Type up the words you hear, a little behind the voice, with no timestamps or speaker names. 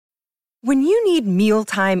When you need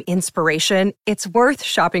mealtime inspiration, it's worth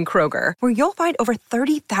shopping Kroger, where you'll find over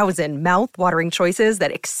 30,000 mouth-watering choices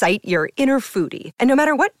that excite your inner foodie. And no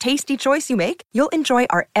matter what tasty choice you make, you'll enjoy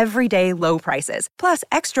our everyday low prices, plus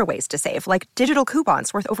extra ways to save, like digital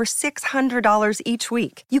coupons worth over $600 each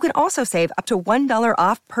week. You can also save up to $1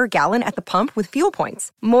 off per gallon at the pump with fuel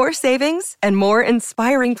points. More savings and more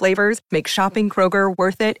inspiring flavors make shopping Kroger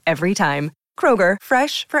worth it every time. Kroger,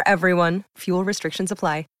 fresh for everyone. Fuel restrictions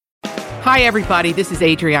apply. Hi, everybody. This is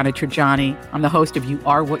Adriana Trajani. I'm the host of You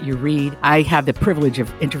Are What You Read. I have the privilege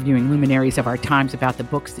of interviewing luminaries of our times about the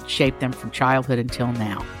books that shaped them from childhood until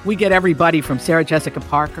now. We get everybody from Sarah Jessica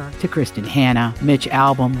Parker to Kristen Hanna, Mitch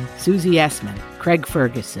Albom, Susie Essman, Craig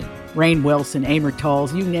Ferguson, Rainn Wilson, Amor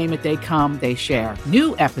Tolls, you name it, they come, they share.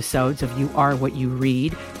 New episodes of You Are What You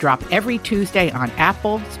Read drop every Tuesday on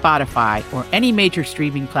Apple, Spotify, or any major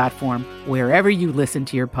streaming platform wherever you listen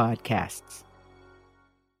to your podcasts.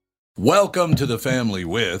 Welcome to the family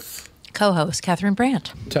with co-host Catherine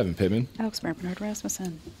Brandt, Tevin Pittman, Alex Bernard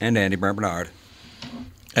Rasmussen, and Andy Bernard.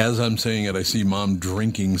 As I'm saying it, I see Mom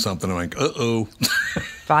drinking something. I'm like, uh-oh.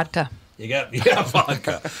 vodka. You got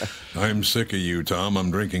vodka. I'm sick of you, Tom. I'm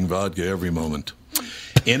drinking vodka every moment.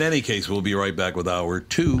 In any case, we'll be right back with hour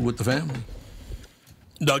 2 with the family.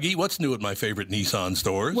 Dougie, what's new at my favorite Nissan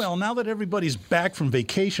stores? Well, now that everybody's back from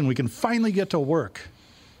vacation, we can finally get to work.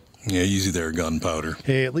 Yeah, easy there, gunpowder.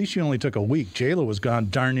 Hey, at least you only took a week. J-Lo was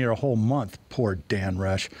gone darn near a whole month. Poor Dan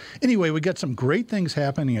Rush. Anyway, we got some great things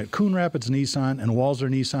happening at Coon Rapids Nissan and Walser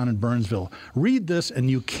Nissan in Burnsville. Read this,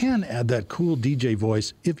 and you can add that cool DJ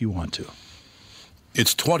voice if you want to.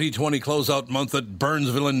 It's 2020 closeout month at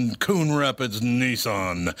Burnsville and Coon Rapids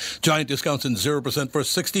Nissan. Giant discounts and 0% for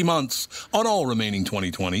 60 months on all remaining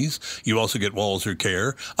 2020s. You also get Walser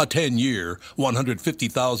Care, a 10-year,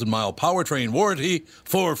 150,000-mile powertrain warranty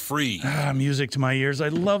for free. Music to my ears. I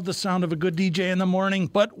love the sound of a good DJ in the morning,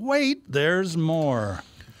 but wait, there's more.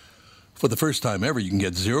 For the first time ever, you can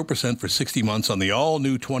get 0% for 60 months on the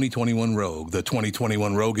all-new 2021 Rogue. The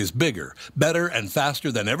 2021 Rogue is bigger, better, and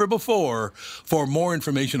faster than ever before. For more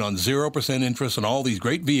information on 0% interest on all these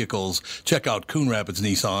great vehicles, check out Coon Rapids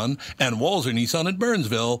Nissan and Walser Nissan in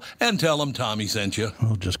Burnsville, and tell them Tommy sent you.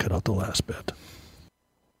 We'll just cut out the last bit.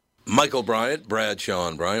 Michael Bryant, Bradshaw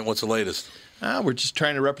and Bryant, what's the latest? We're just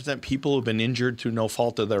trying to represent people who've been injured through no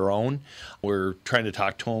fault of their own. We're trying to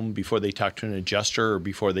talk to them before they talk to an adjuster or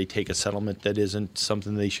before they take a settlement that isn't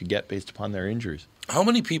something they should get based upon their injuries. How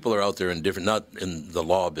many people are out there in different, not in the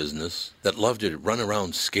law business, that love to run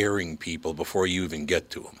around scaring people before you even get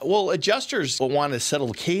to them? Well, adjusters will want to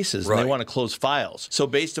settle cases and they want to close files. So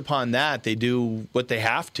based upon that, they do what they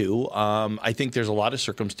have to. I think there's a lot of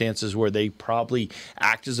circumstances where they probably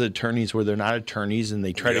act as attorneys where they're not attorneys and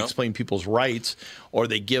they try to explain people's rights, or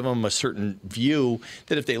they give them a certain view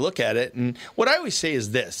that if they look at it, and what I always say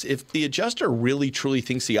is this, if the adjuster really truly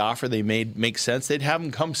thinks the offer they made makes sense, they'd have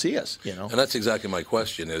them come see us, you know. And that's exactly my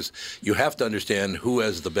question is, you have to understand who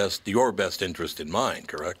has your best interest in mind,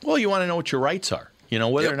 correct? Well, you want to know what your rights are. You know,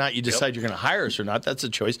 whether or not you decide you're going to hire us or not, that's a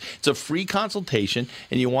choice. It's a free consultation,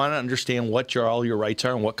 and you want to understand what all your rights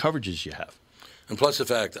are and what coverages you have. And plus the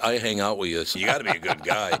fact I hang out with you, so you got to be a good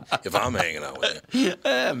guy if I'm hanging out with you.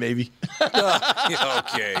 Maybe.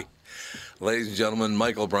 Okay. Ladies and gentlemen,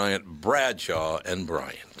 Michael Bryant, Bradshaw and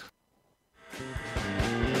Bryant.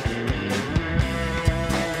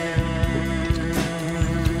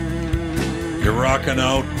 You're rocking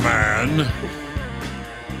out, man.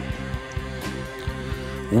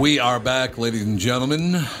 We are back, ladies and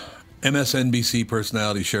gentlemen. MSNBC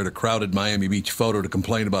personality shared a crowded Miami Beach photo to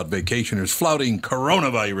complain about vacationers flouting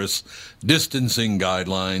coronavirus distancing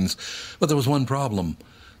guidelines. But there was one problem.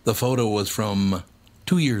 The photo was from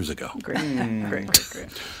 2 years ago. Great.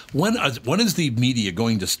 When is the media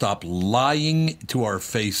going to stop lying to our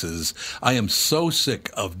faces? I am so sick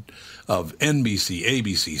of NBC,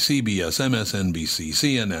 ABC, CBS, MSNBC,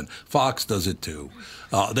 CNN. Fox does it too.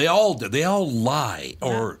 They all lie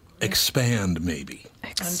or expand maybe.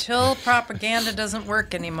 Until propaganda doesn't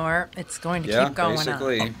work anymore, it's going to keep going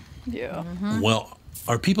on. Yeah. Mm-hmm. Well,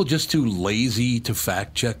 are people just too lazy to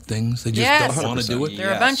fact check things? They just don't want to do it?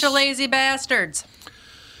 They're a bunch of lazy bastards.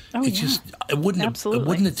 It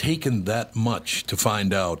wouldn't have taken that much to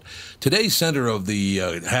find out. Today's center of the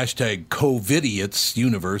hashtag COVIDiots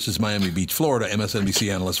universe is Miami Beach, Florida.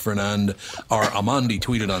 MSNBC analyst Fernand R. Amandi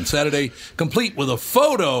tweeted on Saturday, complete with a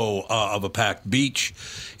photo of a packed beach.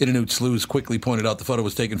 Internet Sleuths quickly pointed out the photo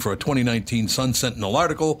was taken for a 2019 Sun Sentinel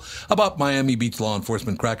article about Miami Beach law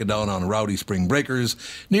enforcement cracking down on rowdy spring breakers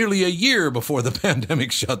nearly a year before the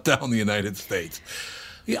pandemic shut down the United States.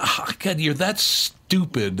 Yeah, God, you're that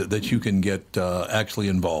stupid that you can get actually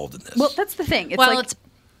involved in this. Well, that's the thing.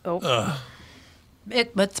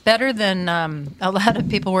 It's better than a lot of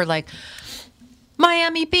people were like,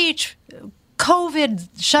 Miami Beach, COVID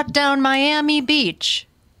shut down Miami Beach.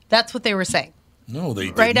 That's what they were saying. No,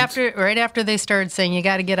 they didn't. Right after they started saying, you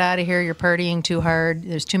got to get out of here, you're partying too hard,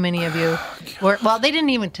 there's too many of you. Well, they didn't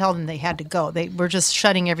even tell them they had to go. They were just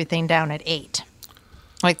shutting everything down at 8,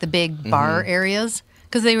 like the big bar areas,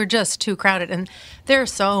 because they were just too crowded. And there are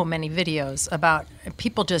so many videos about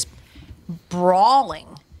people just brawling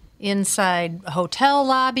inside hotel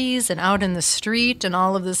lobbies and out in the street and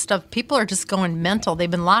all of this stuff. People are just going mental.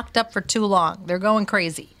 They've been locked up for too long. They're going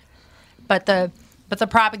crazy. But the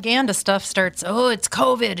propaganda stuff starts, it's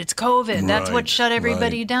COVID, it's COVID. That's what shut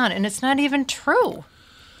everybody down. And it's not even true.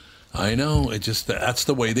 I know. That's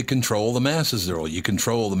the way they control the masses. You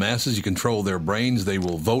control the masses, you control their brains. They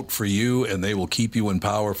will vote for you, and they will keep you in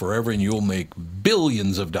power forever, and you'll make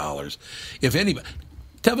billions of dollars. If anybody...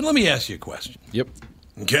 Tevin, let me ask you a question. Yep.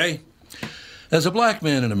 Okay? As a black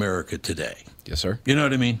man in America today... Yes, sir. You know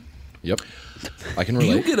what I mean? Yep. I can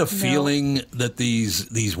relate. Do you get a feeling that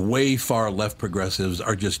these way far left progressives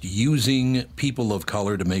are just using people of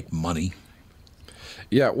color to make money?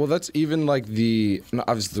 Yeah, well, that's even like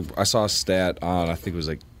obviously, I saw a stat on, I think it was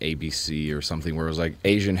like ABC or something, where it was like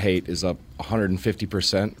Asian hate is up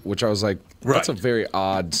 150%, which I was like, that's a very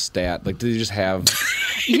odd stat. Like, do they just have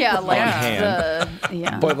on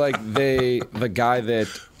hand? But like the guy that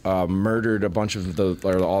murdered a bunch of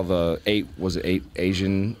all the eight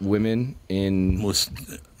Asian women in...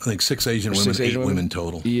 I think 6 Asian women, 8 women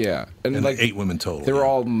total. Yeah. And like 8 women total. They were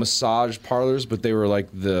all massage parlors, but they were like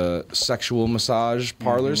the sexual massage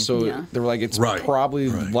parlors. So they were like, it's probably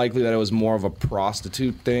likely that it was more of a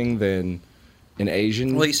prostitute thing than an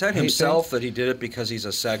Asian. Well, he said himself that he did it because he's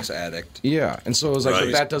a sex addict. Yeah. And so it was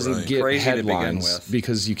like, that doesn't get crazy headlines to begin with.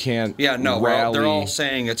 Because you can't rally. They're all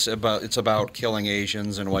saying it's about killing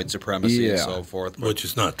Asians and white supremacy and so forth. Which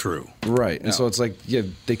is not true. Right. And so it's like,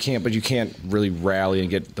 they can't, but you can't really rally and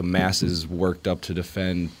get the masses worked up to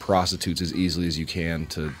defend prostitutes as easily as you can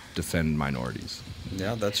to defend minorities.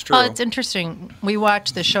 Yeah, that's true. Oh, it's interesting. We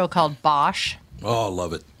watched the show called Bosch. Oh, I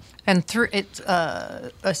love it. And it's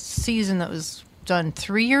a season that was done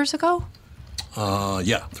 3 years ago? 3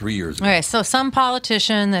 years ago. Okay, so some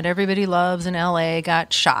politician that everybody loves in L.A.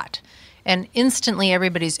 got shot. And instantly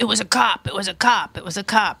everybody's, it was a cop, it was a cop, it was a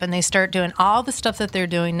cop. And they start doing all the stuff that they're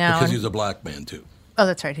doing now. Because he was a black man, too. Oh,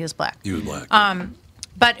 that's right, he was black. He was black.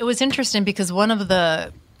 But it was interesting because one of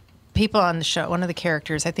the people on the show, one of the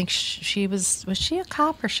characters, I think she was she a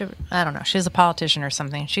cop or I don't know, she was a politician or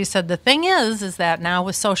something. She said the thing is that now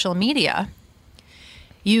with social media,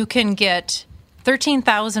 you can get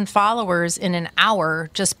 13,000 followers in an hour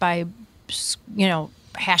just by,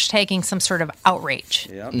 hashtagging some sort of outrage.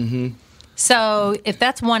 Yeah. Mm-hmm. So if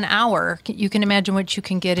that's 1 hour, you can imagine what you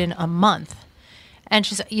can get in a month. And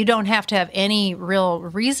she said, you don't have to have any real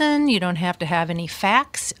reason. You don't have to have any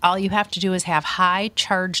facts. All you have to do is have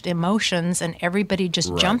high-charged emotions, and everybody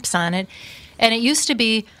just jumps on it. And it used to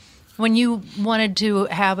be when you wanted to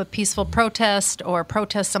have a peaceful protest or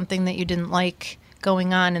protest something that you didn't like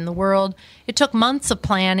going on in the world, it took months of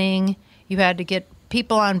planning. You had to get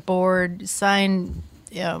people on board, sign,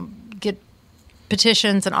 get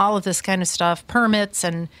petitions and all of this kind of stuff, permits,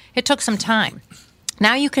 and it took some time.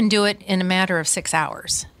 Now you can do it in a matter of 6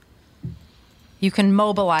 hours. You can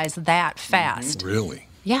mobilize that fast. Really?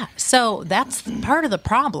 Yeah. So that's part of the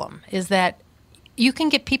problem, is that you can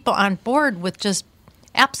get people on board with just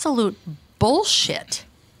absolute bullshit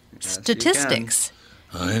statistics.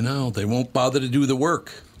 I know. They won't bother to do the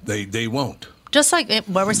work. They won't. Just like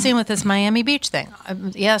what we're seeing with this Miami Beach thing.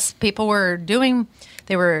 Yes, people were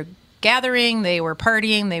they were gathering, they were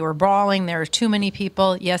partying, they were brawling, there were too many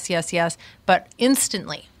people, yes. But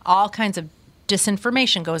instantly, all kinds of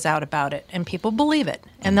disinformation goes out about it, and people believe it.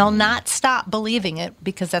 And they'll not stop believing it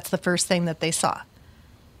because that's the first thing that they saw.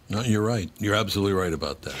 No, you're right. You're absolutely right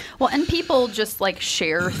about that. Well, and people just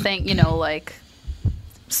share things,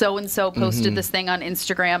 so-and-so posted this thing on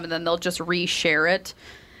Instagram, and then they'll just reshare it.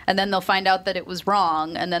 And then they'll find out that it was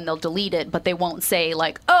wrong, and then they'll delete it, but they won't say,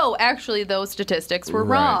 actually, those statistics were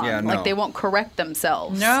wrong. Yeah, no. They won't correct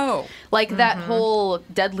themselves. No. That whole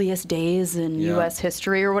deadliest days in U.S.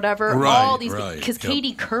 history or whatever. Right, all these, because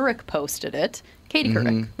Katie Couric posted it. Katie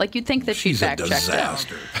Couric. You'd think that she'd fact check it.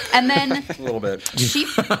 And then a little bit.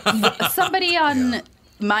 Somebody on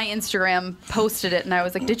my Instagram posted it, and I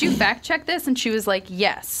was like, did you fact check this? And she was like,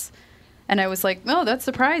 yes. And I was like, oh, that's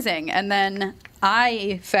surprising. And then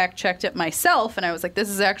I fact-checked it myself, and I was like, this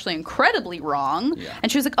is actually incredibly wrong. Yeah.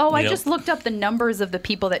 And she was like, oh, I just looked up the numbers of the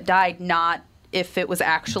people that died, not if it was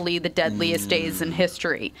actually the deadliest days in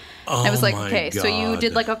history. Oh, I was like, my okay, God. so you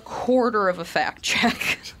did like a quarter of a fact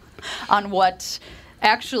check on what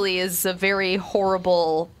actually is a very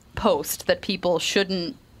horrible post that people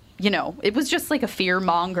shouldn't, it was just like a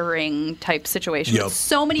fear-mongering type situation. Yep.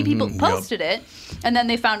 So many people posted it, and then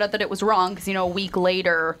they found out that it was wrong because, a week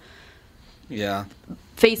later,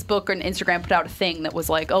 Facebook and Instagram put out a thing that was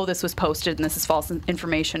like, oh, this was posted and this is false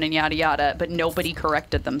information and yada yada, but nobody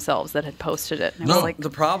corrected themselves that had posted it. And I was like,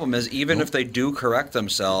 the problem is, even if they do correct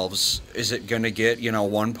themselves, is it going to get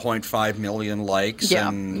 1.5 million likes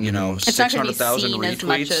and 600,000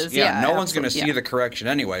 retweets? No one's going to see the correction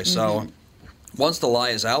anyway. So once the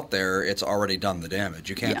lie is out there, it's already done the damage.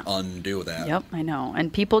 You can't undo that. Yep, I know.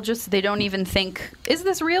 And people they don't even think, is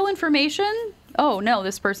this real information? Oh, no,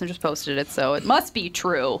 this person just posted it, so it must be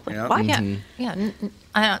true. Like, why can't,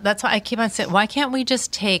 that's why I keep on saying, why can't we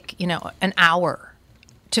just take, an hour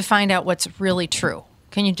to find out what's really true?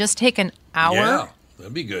 Can you just take an hour? Yeah,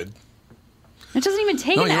 that'd be good. It doesn't even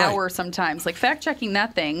take an hour sometimes. Like, fact-checking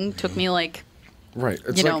that thing took me, like... Right.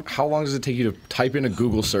 It's like, how long does it take you to type in a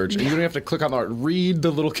Google search? And you don't have to click on read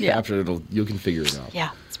the little caption. You can figure it out.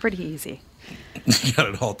 Yeah, it's pretty easy. You got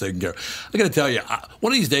it all taken care of. I got to tell you,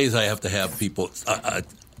 one of these days I have to have people, a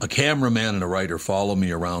cameraman and a writer, follow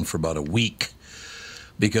me around for about a week,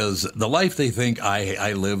 because the life they think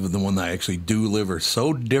I live and the one I actually do live are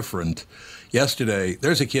so different. Yesterday,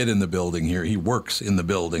 there's a kid in the building here. He works in the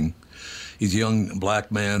building. He's a young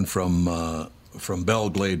black man from Belle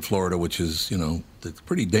Glade, Florida, which is, it's a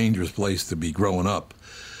pretty dangerous place to be growing up.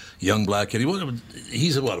 Young black kid.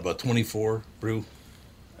 He's about 24, Brew?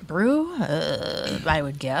 I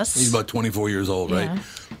would guess. He's about 24 years old, right?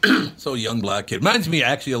 So young black kid. Reminds me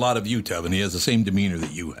actually a lot of you, Tevin. He has the same demeanor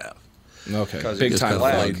that you have. Okay. Big time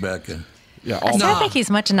laid back. I think he's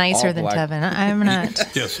much nicer than Tevin. I'm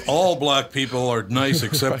not. Yes, all black people are nice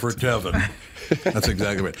except for Tevin. That's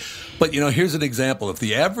exactly right. But, here's an example. If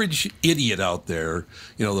the average idiot out there,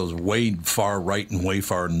 those way far right and way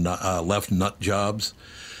far left nut jobs.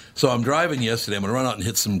 So I'm driving yesterday. I'm going to run out and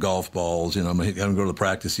hit some golf balls. I'm going to go to the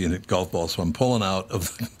practice and hit golf balls. So I'm pulling out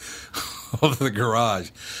of the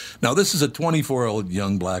garage. Now, this is a 24-year-old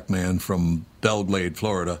young black man from Belle Glade,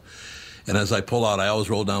 Florida. And as I pull out, I always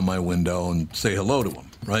roll down my window and say hello to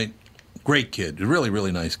him, right? Great kid. Really,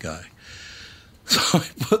 really nice guy. So I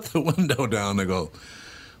put the window down and I go,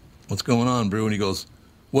 what's going on, Brew? And he goes,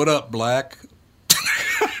 what up, black?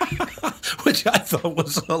 Which I thought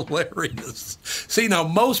was hilarious. See, now,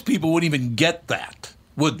 most people wouldn't even get that,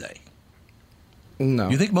 would they? No.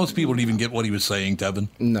 You think most people would even get what he was saying, Tevin?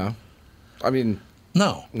 No. I mean...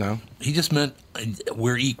 No. No. He just meant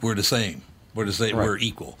we're the same. We're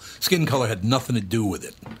equal. Skin color had nothing to do with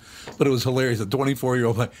it. But it was hilarious. A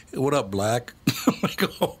 24-year-old like, hey, what up, black? I'm like,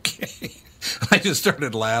 okay. I just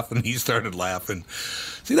started laughing, and he started laughing.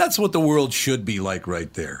 See, that's what the world should be like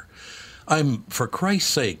right there. For Christ's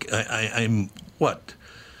sake, I'm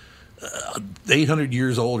 800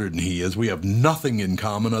 years older than he is. We have nothing in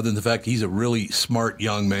common other than the fact he's a really smart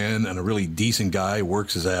young man and a really decent guy,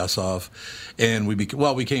 works his ass off. And we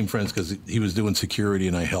became friends because he was doing security,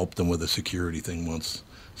 and I helped him with a security thing once.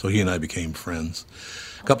 So he and I became friends.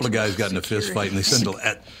 A couple of guys got in a fist fight, and they sent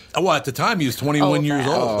at the time he was 21 years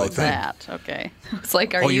old, I think. Okay. It's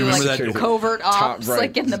like, are you like covert ops,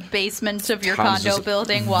 like in the basement of your condo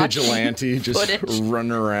building? Vigilante, just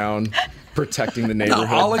running around, protecting the neighborhood.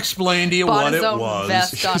 No, I'll explain to you what it was.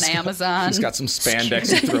 Vest on Amazon. He's got some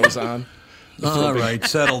spandex he throws on. All right,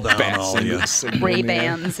 settle down, all of you.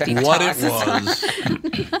 Ray-Bans.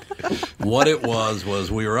 What it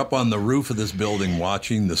was we were up on the roof of this building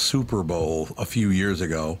watching the Super Bowl a few years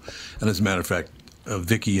ago, and as a matter of fact,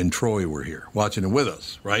 Vicky and Troy were here watching it with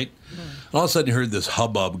us, right? And all of a sudden, you heard this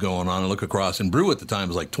hubbub going on, and look across, and Brew at the time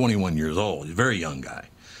was like 21 years old, a very young guy,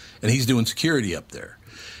 and he's doing security up there.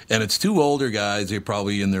 And it's two older guys, they're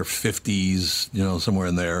probably in their 50s, somewhere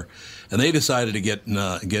in there, and they decided to get in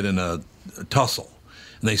a tussle.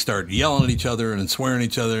 And they start yelling at each other and swearing at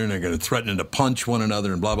each other, and they're going to threaten to punch one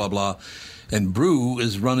another and blah, blah, blah. And Brew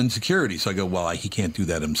is running security. So I go, well, he can't do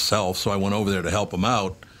that himself. So I went over there to help him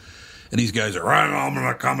out. And these guys are, I'm going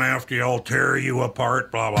to come after you. I'll tear you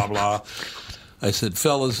apart, blah, blah, blah. I said,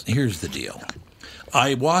 fellas, here's the deal.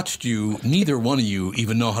 I watched you. Neither one of you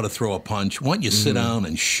even know how to throw a punch. Why don't you sit down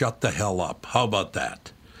and shut the hell up? How about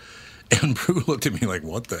that? And Brew looked at me like,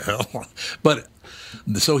 what the hell? But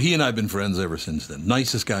so he and I have been friends ever since then.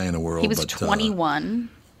 Nicest guy in the world. He was 21.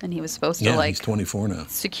 and he was supposed to he's 24 now.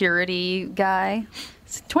 Security guy.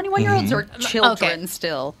 21-year-olds are children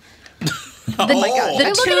still. Oh my God!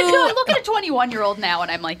 I look at a 21-year-old now,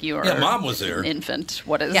 and I'm like, you are. Mom was there. An infant.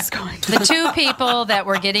 What is going on? The two people that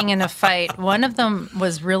were getting in a fight, one of them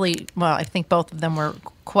was really I think both of them were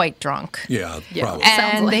quite drunk. Yeah, probably.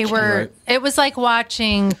 And they were. Right. It was like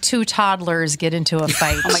watching two toddlers get into a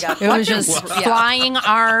fight. Oh my God! It was just flying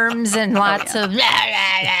arms and lots of.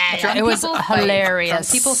 It was hilarious.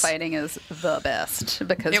 Drunk people fighting is the best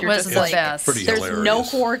because it you're was just the like, best. There's hilarious. No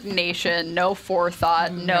coordination, no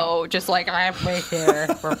forethought, no just like I'm right here.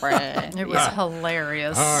 It was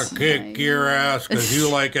hilarious. I'll kick your ass because you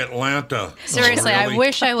like Atlanta. Seriously, really? I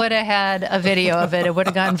wish I would have had a video of it. It would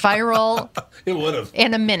have gone viral. It would have.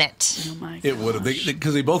 In a minute. Oh my God. It would have.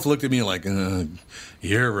 Because they both looked at me like,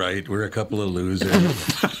 you're right. We're a couple of losers.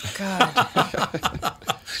 God.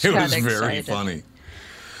 It was very funny.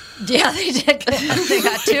 Yeah, they did. They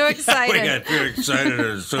got too excited. We got too excited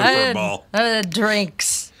at the Super Bowl.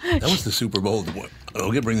 Drinks. That was the Super Bowl. I'm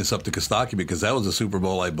going to bring this up to Kostaki because that was the Super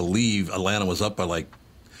Bowl, I believe, Atlanta was up by like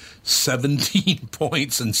 17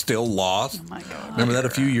 points and still lost. Oh my God. Remember that a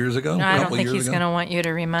few years ago? No, I don't think he's going to want you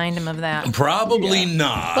to remind him of that. Probably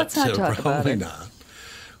not. Let's not talk about it. Not.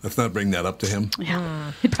 Let's not bring that up to him.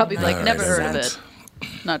 Yeah. He'd probably be like, never heard of it.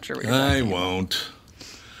 Not sure what you're I won't.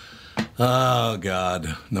 Oh,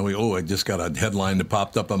 God. No, I just got a headline that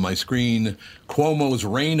popped up on my screen. Cuomo's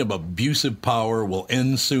reign of abusive power will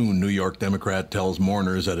end soon, New York Democrat tells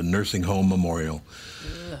mourners at a nursing home memorial.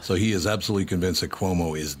 So he is absolutely convinced that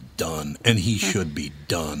Cuomo is done, and he should be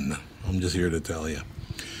done. I'm just here to tell you.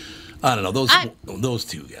 I don't know, those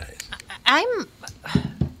two guys.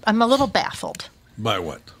 I'm a little baffled. By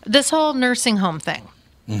what? This whole nursing home thing.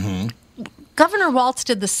 Mm-hmm. Governor Walz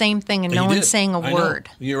did the same thing, and no one's saying a word.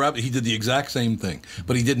 You're right. He did the exact same thing,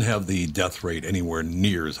 but he didn't have the death rate anywhere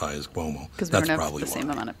near as high as Cuomo. Because we don't have the same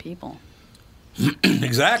amount of people.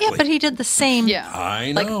 Exactly. Yeah, but he did the same. Yeah,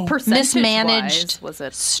 I know. Like mismanaged,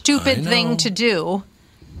 stupid thing to do,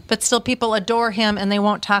 but still people adore him, and they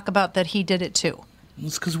won't talk about that he did it too.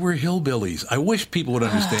 It's because we're hillbillies. I wish people would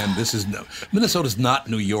understand Minnesota's not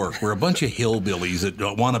New York. We're a bunch of hillbillies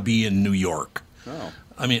that want to be in New York. Oh.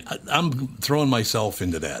 I mean, I'm throwing myself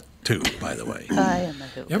into that, too, by the way. I am a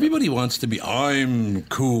hillbilly. Everybody wants to be, I'm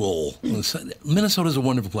cool. Minnesota's a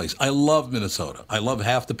wonderful place. I love Minnesota. I love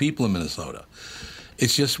half the people in Minnesota.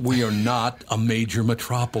 It's just we are not a major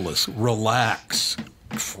metropolis. Relax.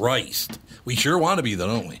 Christ. We sure want to be, though,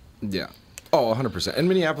 don't we? Yeah. Oh, 100%. And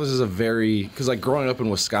Minneapolis is because like growing up in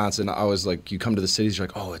Wisconsin, I was like, you come to the cities, you're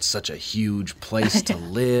like, oh, it's such a huge place to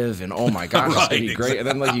live, and oh my gosh, it's going to be great. And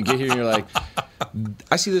then like you get here and you're like,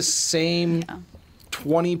 I see the same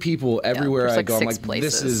 20 people everywhere I go. I'm like,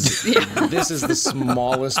 this is the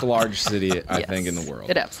smallest large city I think in the world.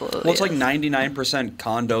 It absolutely Well, it's like 99%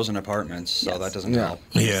 condos and apartments, so that doesn't help.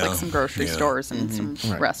 It's like some grocery stores and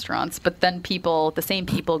some restaurants. But then the same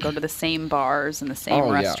people go to the same bars and the same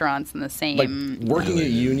restaurants and the same... Like, working at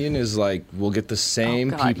Union is like, we'll get the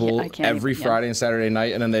same people every Friday and Saturday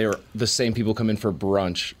night, and then the same people come in for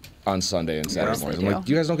brunch on Sunday and Saturday mornings. I'm like,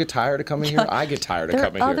 you guys don't get tired of coming here? I get tired of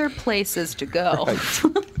coming here. There are other places to go.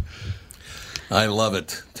 I love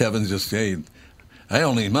it. Tevin's just,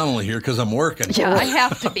 I'm only here because I'm working. Yeah, I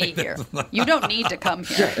have to be here. You don't need to come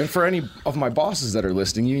here. Yeah, and for any of my bosses that are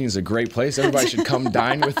listening, Union's a great place. Everybody should come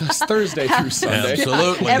dine with us Thursday through Sunday.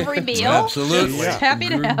 Absolutely. Every meal? Absolutely. Yeah. Happy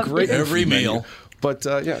to have great you. Every meal. But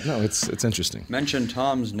it's interesting. Mention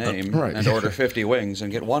Tom's name and order 50 wings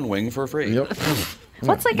and get one wing for free. Yep.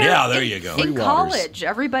 What's like there you go. In college,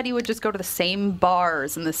 everybody would just go to the same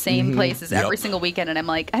bars and the same places every single weekend, and I'm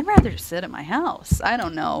like, I'd rather just sit at my house. I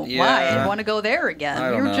don't know why I'd want to go there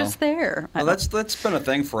again. You're just there. Well, that's been a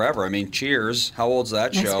thing forever. I mean, Cheers. How old's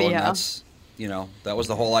that show? And that's that was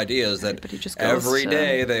the whole idea is that every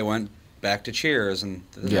day they went back to Cheers, and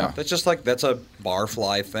that's just like that's a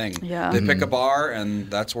barfly thing. Yeah, they pick a bar and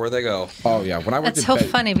that's where they go. Oh yeah, when I worked that's so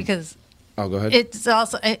funny because go ahead. It's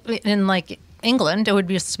also in like England, it would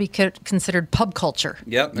be considered pub culture.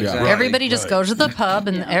 Yep, exactly. Everybody just goes to the pub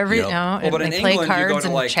and but they in play England, cards you go to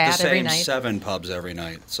and like chat the same every night. 7 pubs every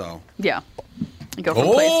night. So you go from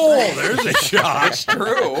place to place. There's a shot. It's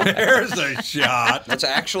true. There's a shot. That's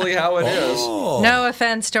actually how it is. No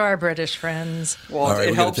offense to our British friends. Well,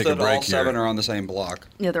 it helps that all 7 are on the same block.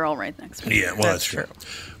 Yeah, they're all right next to me. Yeah, well, that's true.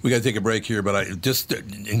 We got to take a break here, but just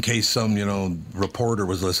in case some, reporter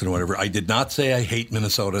was listening or whatever, I did not say I hate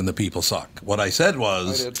Minnesota and the people suck. What I said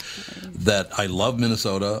was that I love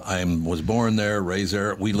Minnesota. I was born there, raised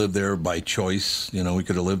there. We lived there by choice. We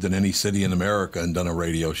could have lived in any city in America and done a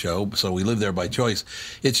radio show, so we lived there by choice. choice.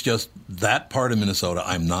 It's just that part of Minnesota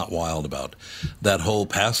I'm not wild about. That whole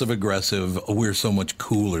passive-aggressive, we're so much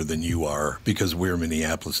cooler than you are because we're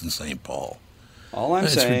Minneapolis and St. Paul. All I'm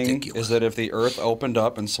saying is that if the earth opened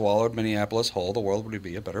up and swallowed Minneapolis whole, the world would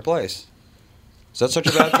be a better place. Is that such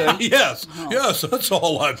a bad thing? Yes, that's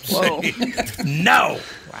all I'm saying. No.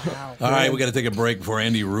 Wow. All right, we got to take a break before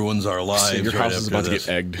Andy ruins our lives. Your house is about to get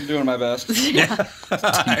egged. I'm doing my best.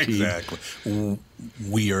 Exactly.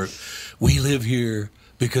 We live here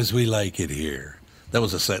because we like it here. That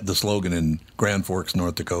was the slogan in Grand Forks,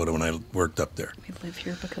 North Dakota, when I worked up there. We live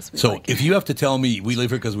here because we like it. So if you have to tell me we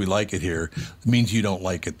live here because we like it here, it means you don't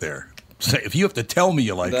like it there. So if you have to tell me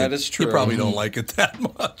you like that is true. You probably don't like it that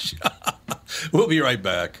much. We'll be right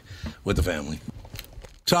back with the family.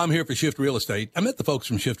 Tom here for Shift Real Estate. I met the folks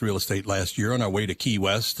from Shift Real Estate last year on our way to Key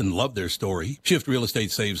West and loved their story. Shift Real Estate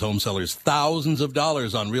saves home sellers thousands of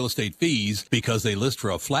dollars on real estate fees because they list for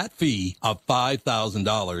a flat fee of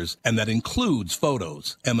 $5,000, and that includes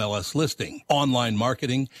photos, MLS listing, online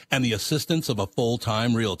marketing, and the assistance of a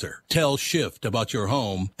full-time realtor. Tell Shift about your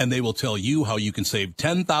home, and they will tell you how you can save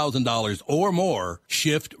 $10,000 or more.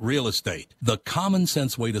 Shift Real Estate, the common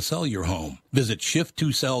sense way to sell your home. Visit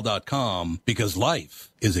shift2sell.com because life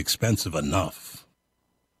is expensive enough.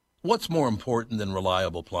 What's more important than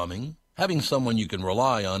reliable plumbing? Having someone you can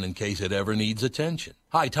rely on in case it ever needs attention.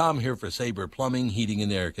 Hi, Tom here for Sabre Plumbing, Heating,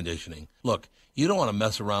 and Air Conditioning. Look, you don't want to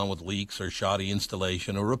mess around with leaks or shoddy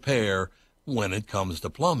installation or repair when it comes to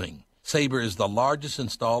plumbing. Sabre is the largest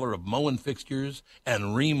installer of Moen fixtures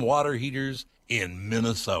and Rheem water heaters in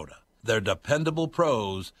Minnesota. They're dependable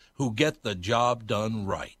pros who get the job done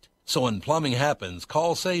right. So when plumbing happens,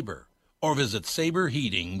 call Sabre or visit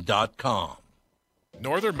saberheating.com.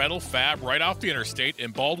 Northern Metal Fab, right off the interstate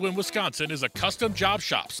in Baldwin, Wisconsin, is a custom job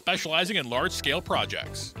shop specializing in large-scale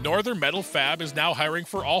projects. Northern Metal Fab is now hiring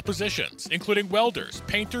for all positions, including welders,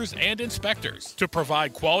 painters, and inspectors, to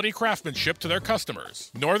provide quality craftsmanship to their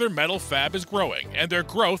customers. Northern Metal Fab is growing, and their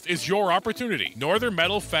growth is your opportunity. Northern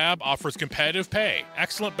Metal Fab offers competitive pay,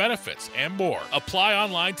 excellent benefits, and more. Apply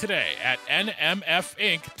online today at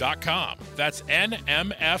nmfinc.com. That's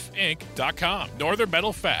nmfinc.com. Northern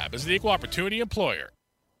Metal Fab is the equal opportunity employer.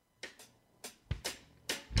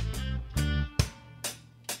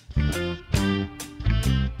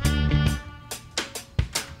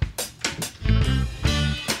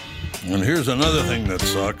 And here's another thing that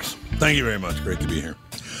sucks. Thank you very much. Great to be here.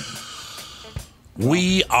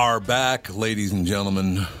 We are back, ladies and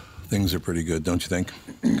gentlemen. Things are pretty good, don't you think?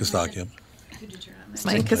 Kostakia.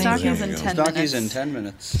 Kostakia's in 10 minutes. Kostakia's in 10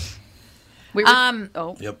 minutes.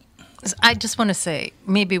 Yep. I just want to say,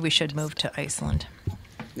 maybe we should move to Iceland.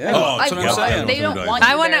 Yeah, that's what I'm saying. They don't want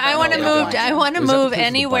I want to move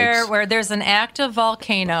anywhere where there's an active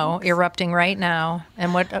volcano erupting right now.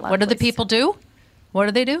 And what do the people do? What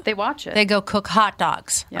do they do? They watch it. They go cook hot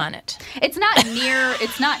dogs on it. It's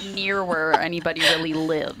not near where anybody really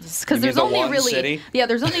lives, because there's only really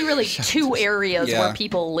there's only really two areas where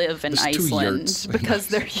people live in Iceland, because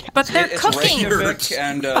they're they're cooking. Reykjavik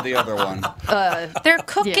and the other one. They're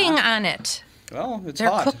cooking on it. Well, it's they're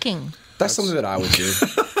hot. cooking. That's something that I would do.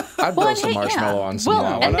 I'd roll some marshmallow on some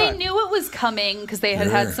lava. And they knew it was coming because they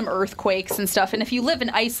had some earthquakes and stuff. And if you live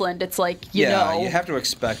in Iceland, it's like, you know. you have to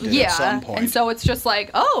expect it at some point. And so it's just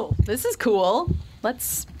like, oh, this is cool.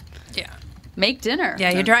 Let's make dinner.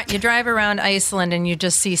 Yeah, you drive around Iceland and you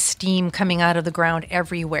just see steam coming out of the ground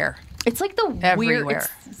everywhere. It's like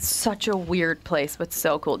it's such a weird place, but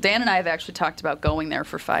so cool. Dan and I have actually talked about going there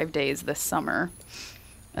for 5 days this summer.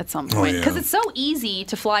 At some point, because it's so easy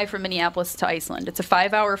to fly from Minneapolis to Iceland. It's a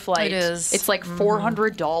 5-hour flight. It is. It's like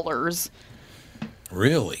 $400.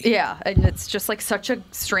 Really? Yeah, and it's just like such a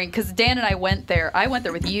strain. Because Dan and I went there. I went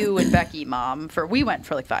there with you and Becky, Mom. We went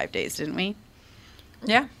for like 5 days, didn't we?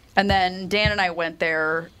 Yeah. And then Dan and I went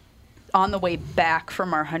there on the way back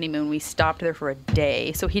from our honeymoon. We stopped there for a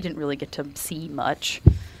day, so he didn't really get to see much.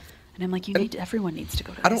 And I'm like, everyone needs to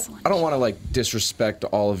go to Iceland. I don't want to like disrespect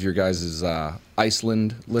all of your guys'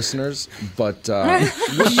 Iceland listeners, but what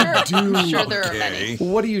do you do? I'm sure there are many.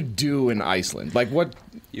 What do you do in Iceland? Like what?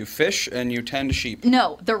 You fish and you tend sheep.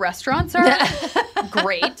 No, the restaurants are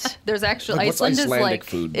great. There's actually what's Iceland Icelandic is like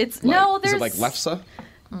food. It's like, is it like lefse?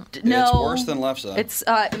 No, it's worse than lefse. It's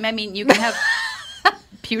I mean, you can have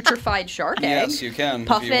putrefied shark egg. Yes, you can.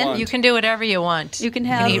 Puffin. You can do whatever you want. You can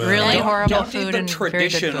have eat really horrible food. Don't eat the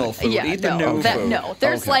traditional food. Yeah, eat the new food. No,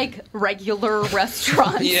 there's like regular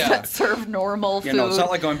restaurants that serve normal food. You know, it's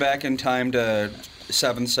not like going back in time to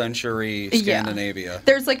 7th century Scandinavia. Yeah.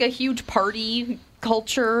 There's like a huge party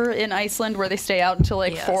culture in Iceland where they stay out until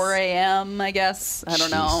like 4 a.m., I guess. I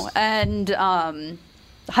don't know. And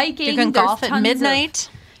hiking. You can golf at midnight.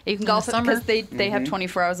 You can golf because they have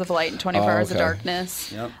 24 hours of light and 24 hours of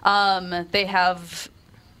darkness. Yep.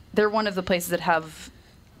 They're one of the places that have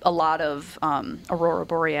a lot of Aurora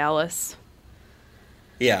Borealis.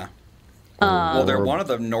 Yeah. Well, they're one of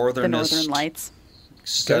the northern lights.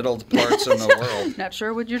 Settled parts in the world. Not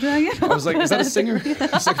sure what you're talking about. I was like, is that a singer? I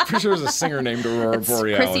was like, pretty sure there's a singer named Aurora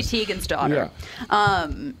Borealis. Chrissy Teigen's daughter. Yeah.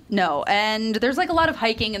 No, and there's like a lot of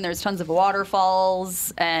hiking, and there's tons of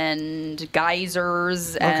waterfalls and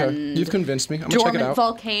geysers and you've convinced me. I'm gonna check it out. Dormant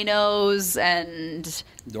volcanoes and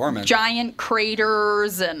giant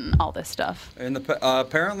craters and all this stuff. And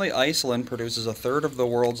apparently Iceland produces a third of the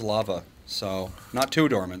world's lava, so not too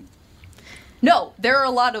dormant. No, there are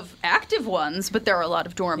a lot of active ones, but there are a lot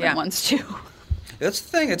of dormant ones too. That's the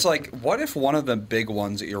thing. It's like, what if one of the big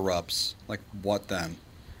ones erupts? Like, what then?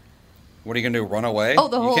 What are you going to do, run away?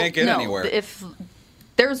 You can't get anywhere. If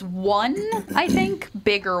there's one, I think,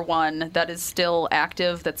 bigger one that is still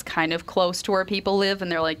active that's kind of close to where people live,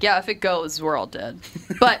 and they're like, yeah, if it goes, we're all dead.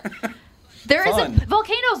 But there isn't...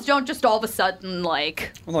 Volcanoes don't just all of a sudden,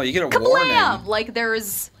 like... Well, no, you get a kablam! warning. Like,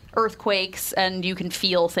 there's... earthquakes and you can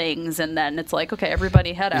feel things and then it's like, okay,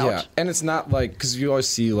 everybody head out. Yeah, and it's not like, because you always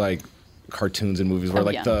see like cartoons and movies where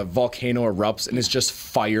the volcano erupts and it's just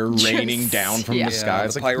fire raining down from the sky.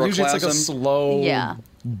 It's like usually it's like a slow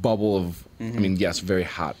bubble of I mean, yes, very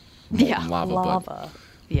hot lava. But,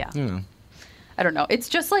 yeah. I don't know. It's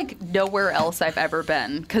just like nowhere else I've ever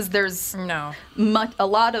been because there's a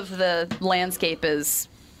lot of the landscape is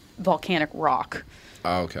volcanic rock.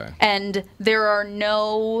 Oh, okay. And there are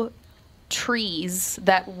no trees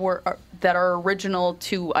that are original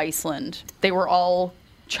to Iceland. They were all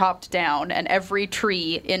chopped down, and every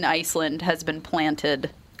tree in Iceland has been planted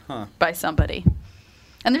by somebody.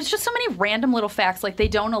 And there's just so many random little facts, like they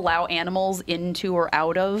don't allow animals into or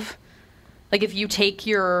out of. Like if you take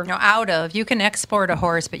your... No, out of. You can export a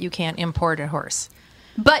horse, but you can't import a horse.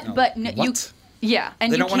 But you... Yeah,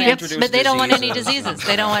 and they don't want to introduce but they don't want any diseases.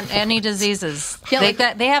 They don't want any diseases. They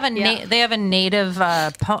have a native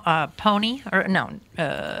pony, or no,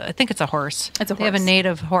 I think it's a horse. It's a horse. They have a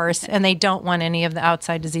native horse, and they don't want any of the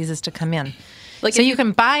outside diseases to come in. Like so, you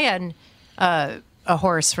can buy a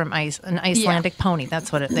horse from an Icelandic pony.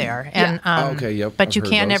 That's what they are. And but you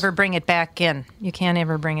can't ever bring it back in. You can't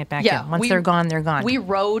ever bring it back in. Once they're gone, they're gone. We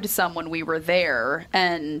rode some when we were there,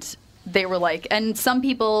 and they were like, and some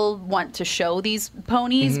people want to show these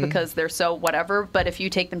ponies because they're so whatever, but if you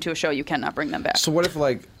take them to a show, you cannot bring them back. So what if,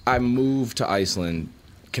 like, I move to Iceland,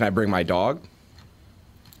 can I bring my dog?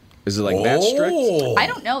 Is it, like, that strict? I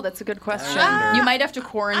don't know. That's a good question. You might have to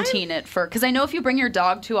quarantine it because I know if you bring your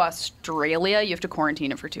dog to Australia, you have to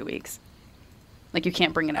quarantine it for 2 weeks. Like, you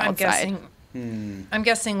can't bring it outside. I'm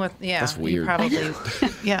guessing with That's weird. Probably.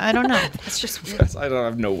 Yeah, I don't know. It's just weird. I don't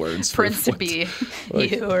have no words. Prince to be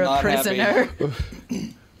you or a prisoner. I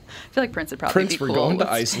feel like Prince would probably be cool. Prince, we're going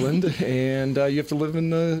to Iceland, and you have to live in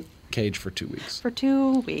the cage for 2 weeks. For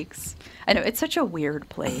 2 weeks. I know it's such a weird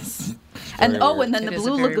place. And then the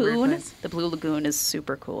Blue Lagoon. The Blue Lagoon is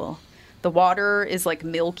super cool. The water is like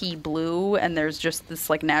milky blue, and there's just this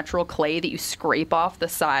like natural clay that you scrape off the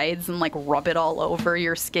sides and like rub it all over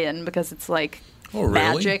your skin because it's like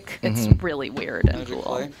magic. It's really weird and cool.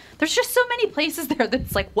 Clay. There's just so many places there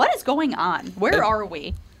that's like, what is going on? Where are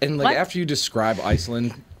we? And like after you describe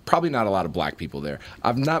Iceland, probably not a lot of black people there.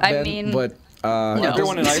 I've not been, but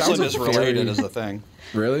everyone in Iceland is related is the thing.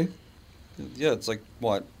 Really? Yeah, it's like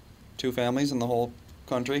what, 2 families in the whole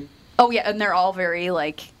country? Oh yeah, and they're all very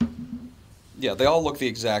like. Yeah, they all look the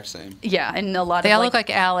exact same. Yeah, and a lot they of all look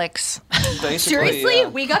like Alex. Seriously,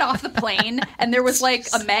 we got off the plane and there was like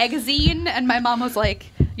a magazine, and my mom was like,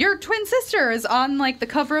 "Your twin sister is on like the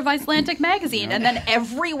cover of Icelandic magazine." And then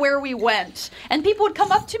everywhere we went, and people would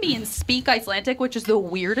come up to me and speak Icelandic, which is the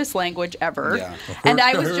weirdest language ever. Yeah. And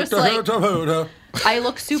I was just like, I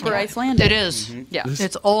look super Icelandic. It is. Yeah.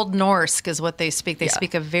 It's Old Norse is what they speak. They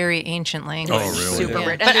speak a very ancient language. Oh, really? Super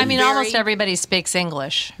rich. But I mean, almost everybody speaks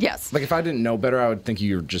English. Yes. Like if I didn't know better, I would think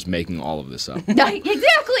you were just making all of this up.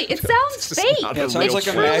 Exactly. It sounds fake. It sounds like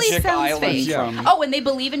a magic island. Yeah. Oh, and they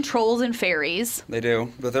believe in trolls and fairies. They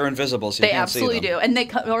do, but they're invisible, so you can't see them. They absolutely do. And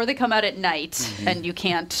they come out at night, and you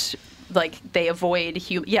can't, like, they avoid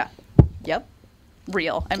human. Yeah. Yep.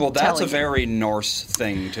 Real. Well, that's a very Norse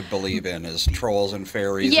thing to believe in, is trolls and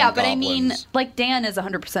fairies. Yeah, and but goblins. I mean, like Dan is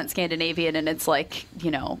 100% Scandinavian, and it's like,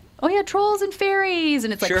 oh yeah, trolls and fairies,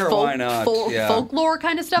 and it's like why not? Folklore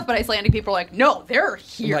kind of stuff. But Icelandic people are like, no, they're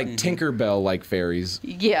here. Like Tinkerbell, like fairies.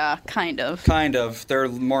 Yeah, kind of. Kind of. They're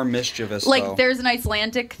more mischievous. Like there's an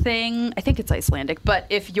Icelandic thing. I think it's Icelandic, but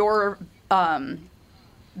if you're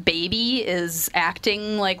baby is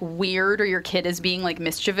acting like weird or your kid is being like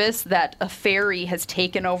mischievous, that a fairy has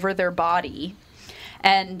taken over their body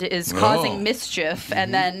and is causing mischief.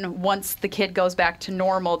 And then once the kid goes back to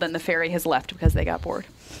normal, then the fairy has left because they got bored.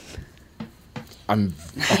 I'm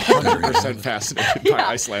 100% fascinated by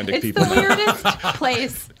Icelandic people. It's the weirdest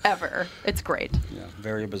place ever. It's great. Yeah,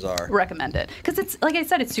 very bizarre. Recommend it. Because it's, like I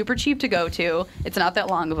said, it's super cheap to go to. It's not that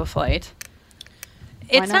long of a flight.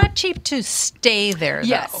 It's not cheap to stay there, though.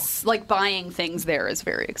 Yes. Like buying things there is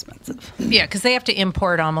very expensive. Yeah, because they have to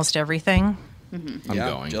import almost everything. I'm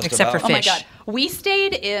going. Except for fish. Oh my God. We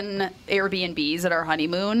stayed in Airbnbs at our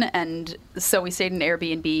honeymoon, and so we stayed in an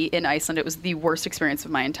Airbnb in Iceland. It was the worst experience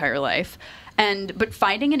of my entire life. But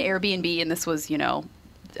finding an Airbnb, and this was,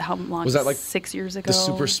 how long? Was that like 6 years ago? The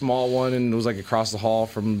super small one, and it was like across the hall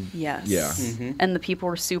from. Yes. Yeah. Mm-hmm. And the people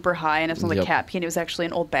were super high, and it was like cat pee, and it was actually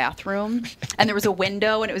an old bathroom, and there was a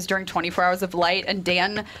window, and it was during 24 hours of light, and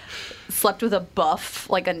Dan slept with a buff,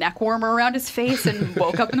 like a neck warmer around his face, and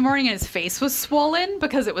woke up in the morning and his face was swollen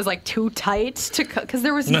because it was like too tight because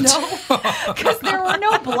there was because there were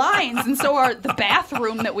no blinds, and so the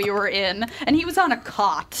bathroom that we were in, and he was on a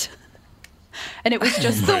cot. And it was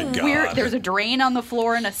just weird. There's a drain on the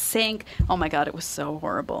floor and a sink. Oh my God, it was so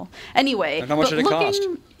horrible. Anyway, and how much did it cost?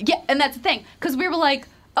 Yeah, and that's the thing, because we were like,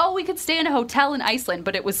 oh, we could stay in a hotel in Iceland,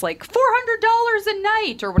 but it was like $400 a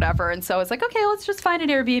night or whatever. And so I was like, okay, let's just find an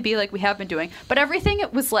Airbnb like we have been doing. But everything,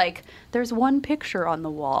 it was like, there's one picture on the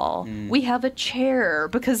wall. We have a chair,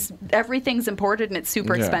 because everything's imported and it's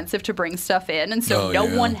super expensive to bring stuff in. And so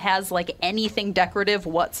no one has like anything decorative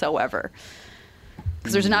whatsoever.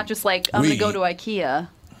 Because there's not just like, I'm going to go to IKEA.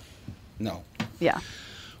 No. Yeah.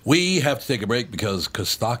 We have to take a break because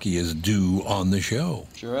Kostaki is due on the show.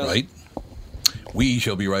 Sure is. Right? We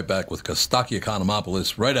shall be right back with Kostaki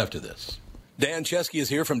Economopoulos right after this. Dan Chesky is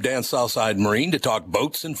here from Dan Southside Marine to talk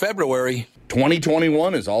boats in February.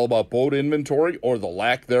 2021 is all about boat inventory or the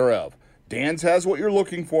lack thereof. Dan's has what you're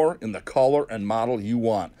looking for in the color and model you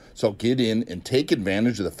want. So get in and take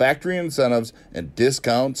advantage of the factory incentives and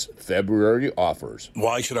discounts February offers.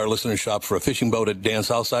 Why should our listeners shop for a fishing boat at Dan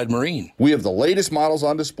Southside Marine? We have the latest models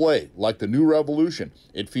on display, like the new Revolution.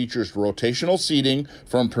 It features rotational seating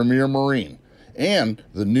from Premier Marine. And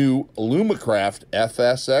the new Alumacraft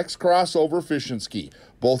FSX crossover fishing ski.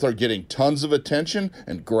 Both are getting tons of attention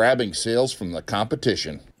and grabbing sales from the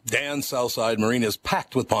competition. Dan Southside Marine is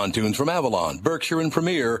packed with pontoons from Avalon, Berkshire, and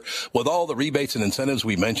Premier with all the rebates and incentives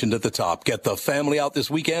we mentioned at the top. Get the family out this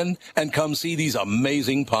weekend and come see these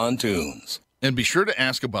amazing pontoons. And be sure to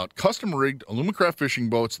ask about custom-rigged Alumacraft fishing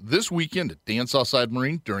boats this weekend at Dan Southside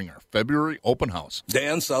Marine during our February open house.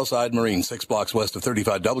 Dan Southside Marine, 6 blocks west of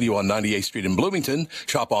 35W on 98th Street in Bloomington.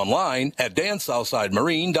 Shop online at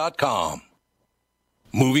dansouthsidemarine.com.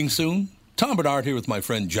 Moving soon? Tom Bernard here with my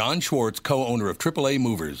friend John Schwartz, co-owner of AAA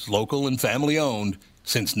Movers, local and family-owned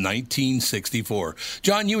since 1964.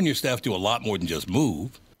 John, you and your staff do a lot more than just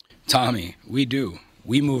move. Tommy, we do.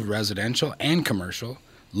 We move residential and commercial,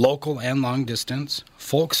 local and long distance.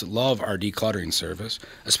 Folks love our decluttering service,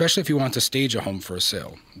 especially if you want to stage a home for a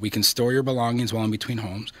sale. We can store your belongings while in between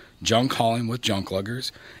homes, junk hauling with junk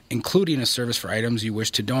luggers, including a service for items you wish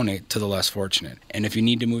to donate to the less fortunate. And if you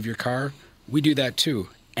need to move your car, we do that too.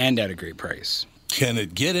 And at a great price. Can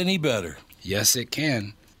it get any better? Yes, it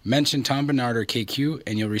can. Mention Tom Bernard or KQ,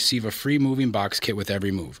 and you'll receive a free moving box kit with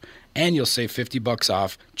every move. And you'll save $50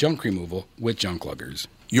 off junk removal with junk luggers.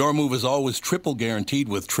 Your move is always triple guaranteed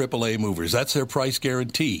with AAA Movers. That's their price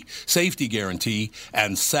guarantee, safety guarantee,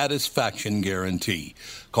 and satisfaction guarantee.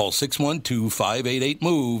 Call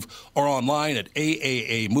 612-588-MOVE or online at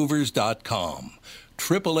aaamovers.com.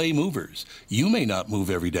 AAA Movers. You may not move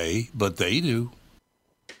every day, but they do.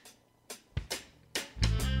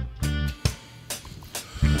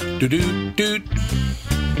 Do-do-do.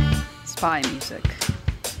 Spy music.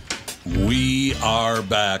 We are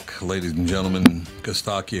back, ladies and gentlemen.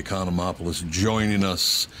 Kostaki Economopoulos joining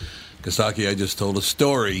us. Kostaki, I just told a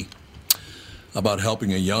story about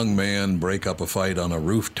helping a young man break up a fight on a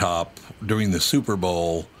rooftop during the Super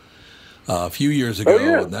Bowl a few years ago.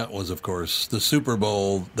 And that was, of course, the Super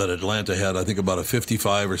Bowl that Atlanta had, I think, about a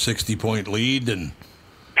 55 or 60-point lead. And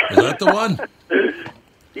is that the one?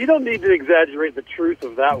 You don't need to exaggerate the truth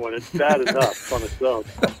of that one. It's bad enough on its own.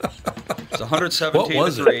 It's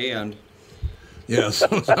 117-3, and yes, they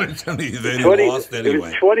lost anyway. It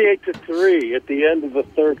was 28-3 at the end of the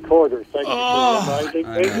third quarter. Thank you for reminding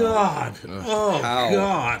me. God!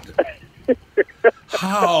 God!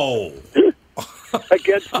 How?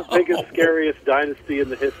 Against the biggest, scariest dynasty in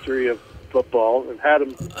the history of football, and had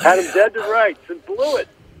him dead to rights and blew it.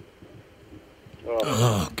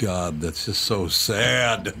 Oh, God, that's just so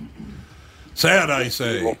sad. Sad, I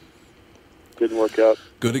say. Didn't work out.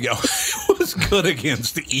 Good to go. It was good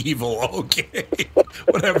against the evil. Okay.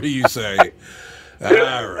 Whatever you say.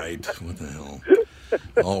 All right. What the hell?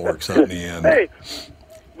 All works out in the end. Hey,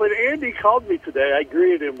 when Andy called me today, I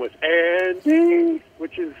greeted him with Andy,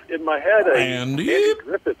 which is in my head a Andy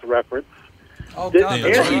Griffith reference. Oh, God,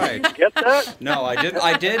 that's Andy, right. Did you get that? No,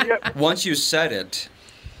 I did once you said it,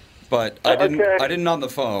 but I didn't. Okay. I didn't on the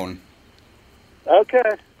phone.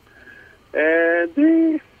 Okay.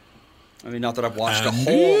 Andy. I mean, not that I've watched a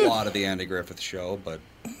whole lot of the Andy Griffith Show, but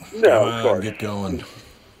no, of course. Get going.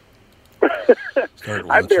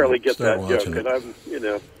 I barely get that joke, and I'm,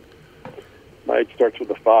 mine starts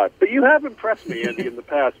with a 5. But you have impressed me, Andy, in the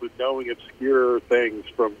past with knowing obscure things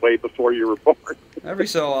from way before you were born. Every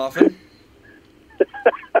so often.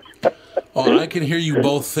 Oh, I can hear you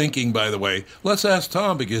both thinking, by the way. Let's ask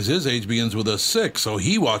Tom, because his age begins with a 6, so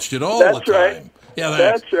he watched it all the time. Right. Yeah,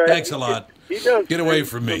 that's right. Thanks a lot. He knows. Get away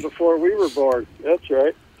from me. Before we were born. That's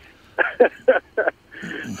right.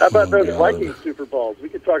 How about those Viking Super Bowls? We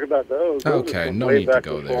could talk about those. Okay, no need to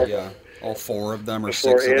go there. Yeah, all 4 of them or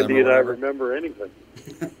before 6 of them. Andy and I remember anything.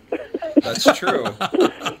 That's true.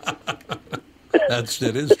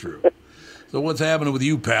 It is true. So what's happening with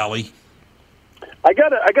you, Pally? I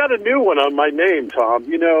got a new one on my name, Tom.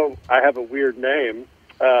 I have a weird name,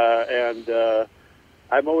 and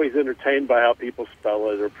I'm always entertained by how people spell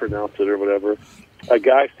it or pronounce it or whatever. A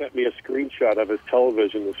guy sent me a screenshot of his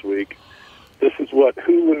television this week. This is what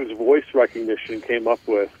Hulu's voice recognition came up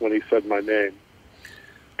with when he said my name.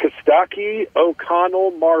 Kostaki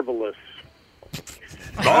O'Connell Marvelous.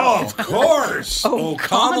 Oh, of course.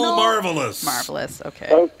 O'Connell Marvelous. Marvelous,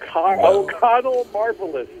 okay. O'Connell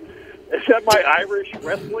Marvelous. Is that my Irish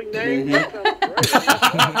wrestling name? That sounds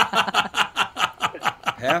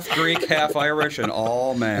great. Half Greek, half Irish, and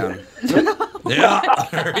all man. Yeah,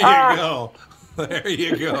 there you go. There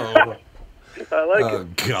you go. I like it. Oh,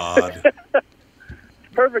 God.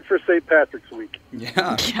 Perfect for St. Patrick's Week.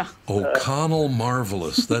 Yeah. O'Connell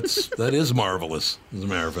Marvelous. That is marvelous, as a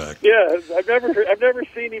matter of fact. Yeah, I've never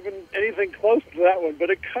seen even anything close to that one, but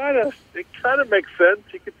it kind of makes sense.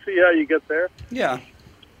 You can see how you get there. Yeah.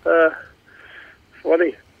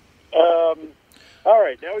 Funny. All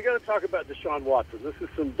right, now we got to talk about Deshaun Watson. This is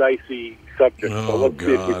some dicey subject, so let's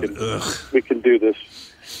see if we can do this.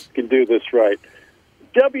 Can do this right.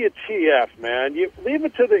 WTF, man! You leave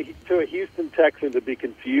it to a Houston Texan to be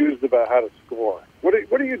confused about how to score. What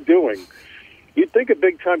are you doing? You'd think a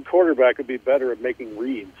big time quarterback would be better at making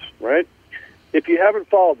reads, right? If you haven't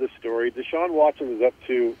followed this story, Deshaun Watson is up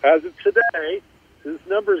to, as of today, his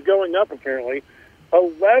number's going up apparently,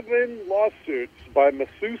 11 lawsuits by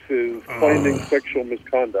masseuses claiming sexual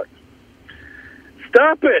misconduct.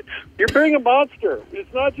 Stop it! You're being a monster.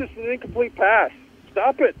 It's not just an incomplete pass.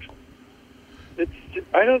 Stop it. It's just,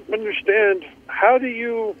 I don't understand. How do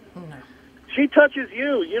you... She touches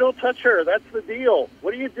you. You don't touch her. That's the deal.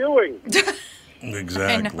 What are you doing?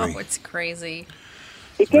 Exactly. I know, it's crazy.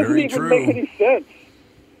 It doesn't even make any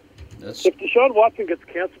sense. If Deshaun Watson gets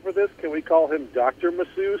canceled for this, can we call him Dr.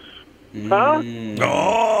 Masseuse? Huh?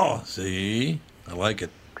 Oh, see? I like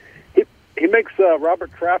it. He makes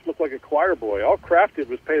Robert Kraft look like a choir boy. All Kraft did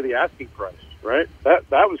was pay the asking price, right? That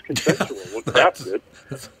was consensual, what Kraft did.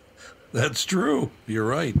 That's true. You're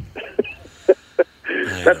right.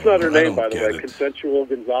 That's not her name, by the way. Consensual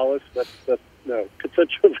Gonzalez. That's no.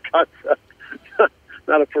 Consensual concept.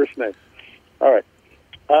 Not a first name. All right.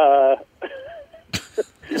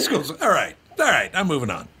 This goes. All right. I'm moving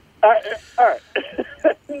on. All right.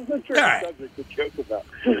 This is a tricky subject to joke about.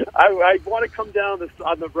 I want to come down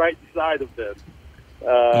on the right side of this.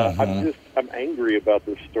 I'm angry about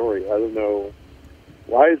this story. I don't know.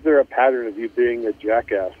 Why is there a pattern of you being a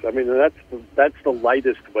jackass? I mean, that's the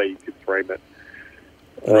lightest way you could frame it.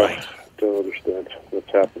 Right. Don't understand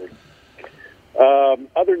what's happening.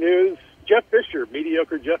 Other news, Jeff Fisher,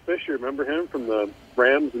 mediocre Jeff Fisher. Remember him from the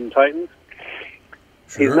Rams and Titans?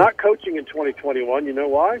 Sure. He's not coaching in 2021. You know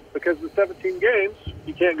why? Because the 17 games,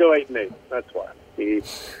 you can't go 8-8. That's why. He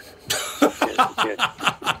can't.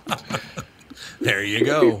 There you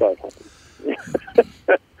go.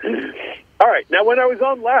 All right. Now, when I was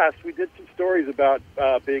on last, we did some stories about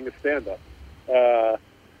being a stand-up.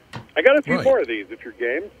 I got a few more of these if you're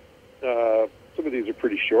game. Some of these are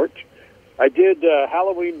pretty short. I did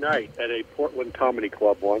Halloween night at a Portland comedy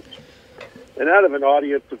club once. And out of an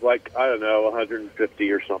audience of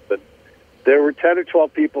 150 or something, there were 10 or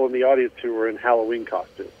 12 people in the audience who were in Halloween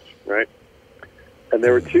costumes, right? And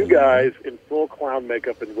there were two guys in full clown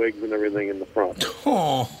makeup and wigs and everything in the front.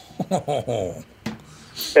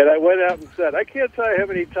 And I went out and said, I can't tell you how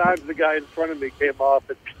many times the guy in front of me came off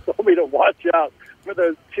and told me to watch out for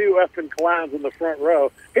those two effing clowns in the front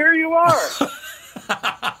row. Here you are.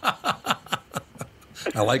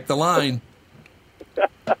 I like the line.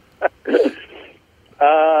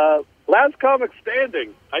 Last Comic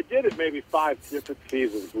Standing. I did it maybe 5 different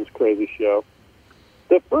seasons, this crazy show.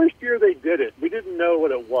 The first year they did it, we didn't know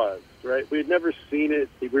what it was, right? We had never seen it.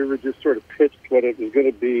 We were just sort of pitched what it was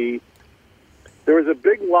going to be. There was a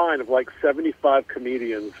big line of like 75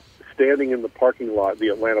 comedians standing in the parking lot, the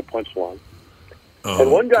Atlanta Punchline. Oh,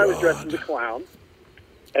 and one guy was dressed as a clown,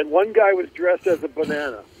 and one guy was dressed as a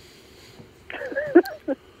banana.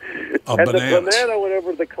 And the banana went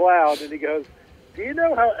over to the clown, and he goes, do you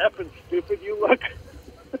know how effing stupid you look?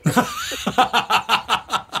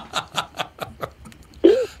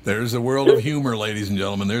 There's the world of humor, ladies and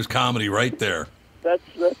gentlemen. There's comedy right there. That's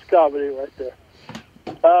comedy right there.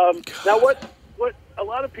 Now, what a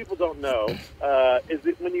lot of people don't know is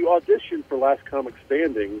that when you audition for Last Comic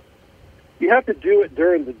Standing, you have to do it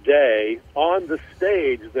during the day on the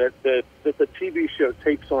stage that the TV show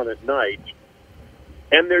tapes on at night,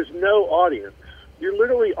 and there's no audience. You're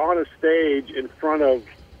literally on a stage in front of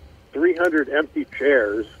 300 empty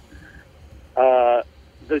chairs.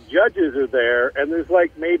 The judges are there, and there's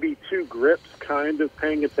like maybe 2 grips kind of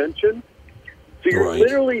paying attention. So you're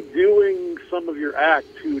literally doing some of your act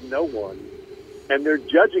to no one, and they're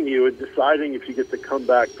judging you and deciding if you get to come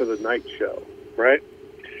back for the night show, right?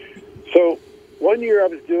 So one year I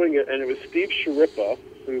was doing it, and it was Steve Schirripa,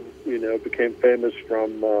 who became famous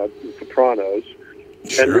from The Sopranos,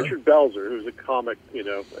 and Richard Belzer, who was a comic,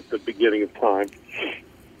 at the beginning of time.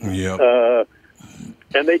 Yeah.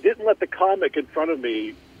 And they didn't let the comic in front of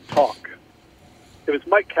me talk. It was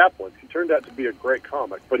Mike Kaplan. He turned out to be a great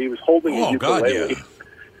comic, but he was holding a ukulele. God,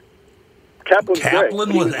 yeah.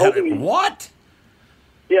 Kaplan was having what?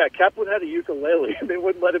 Yeah, Kaplan had a ukulele, and they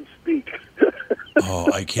wouldn't let him speak.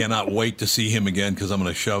 Oh, I cannot wait to see him again because I'm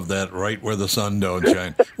going to shove that right where the sun don't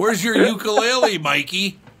shine. Where's your ukulele,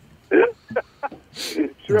 Mikey?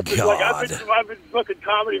 Like, I've been booking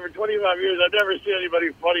comedy for 25 years. I've never seen anybody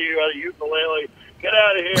funny about a ukulele. Get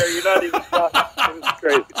out of here. You're not even talking. It's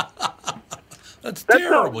crazy. That's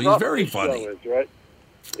terrible. He's very funny. Is, right?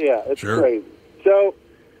 Yeah, it's crazy. So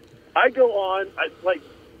I go on.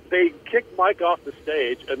 They kick Mike off the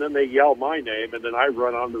stage, and then they yell my name, and then I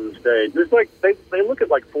run onto the stage. There's they look at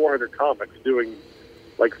like 400 comics doing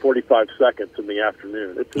like 45 seconds in the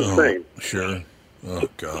afternoon. It's insane. Sure. Oh,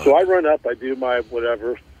 God. So I run up, I do my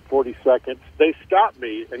 40 seconds. They stop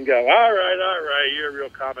me and go, all right, you're a real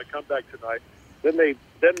comic, come back tonight. Then they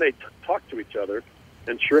talk to each other,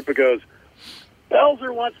 and Schirripa goes,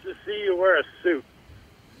 Belzer wants to see you wear a suit.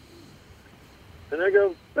 And I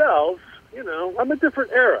go, Belz, I'm a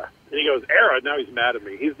different era. And he goes, era? Now he's mad at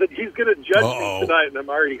me. He's going to judge me tonight, and I'm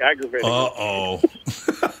already aggravated. Uh-oh.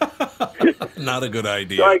 Not a good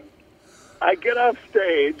idea. So I get off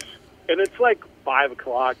stage, and it's like 5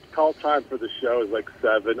 o'clock. Call time for the show is like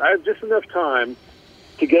 7. I have just enough time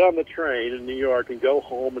to get on the train in New York and go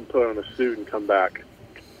home and put on a suit and come back.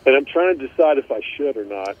 And I'm trying to decide if I should or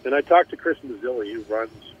not. And I talked to Chris Mazzilli, who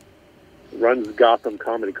runs Gotham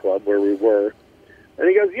Comedy Club, where we were. And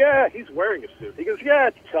he goes, yeah, he's wearing a suit. He goes, yeah,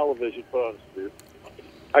 it's television, put on a suit.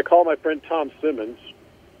 I call my friend Tom Simmons,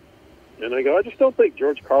 and I go, I just don't think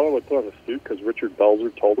George Carlin would put on a suit because Richard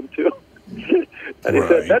Belzer told him to. And he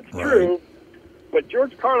said, that's true, but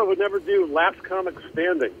George Carlin would never do Last Comic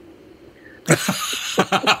Standing.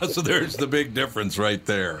 So there's the big difference right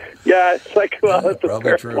there. Yeah, it's like, well, that's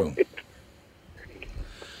probably true.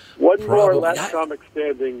 One more Last Comic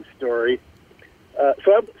Standing story.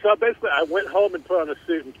 So basically, I went home and put on a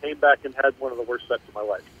suit and came back and had one of the worst sets of my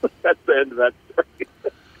life. That's the end of that story.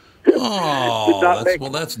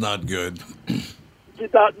 That's not good.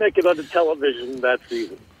 Did not make it onto television that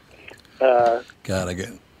season.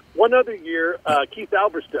 One other year, Keith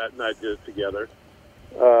Alberstadt and I did it together.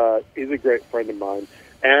 He's a great friend of mine.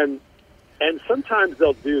 And sometimes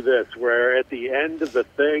they'll do this where at the end of the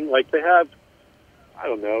thing, like they have,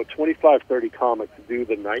 25, 30 comics do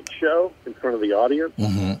the night show in front of the audience.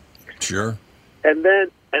 Mm-hmm. Sure. And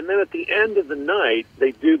then at the end of the night,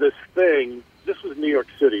 they do this thing. This was New York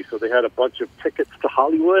City, so they had a bunch of tickets to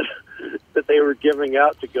Hollywood that they were giving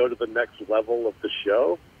out to go to the next level of the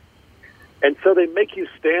show. And so they make you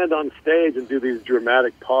stand on stage and do these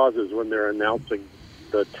dramatic pauses when they're announcing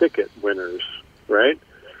the ticket winners, right?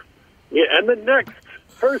 Yeah, and the next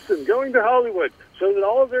person going to Hollywood so that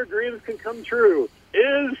all of their dreams can come true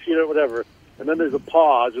is, whatever. And then there's a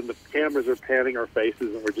pause, and the cameras are panning our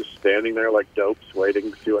faces, and we're just standing there like dopes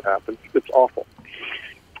waiting to see what happens. It's awful.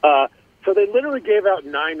 So So they literally gave out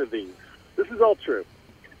 9 of these. This is all true.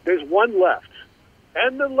 There's one left.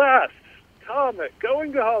 And the last comic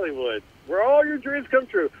going to Hollywood, where all your dreams come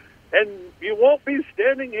true. And you won't be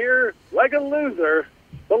standing here like a loser.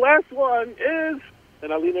 The last one is,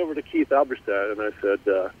 and I lean over to Keith Alberstadt and I said,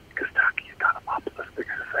 Kostaki, you got him up. They're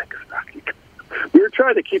going to say Kostaki. We were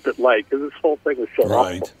trying to keep it light because this whole thing was so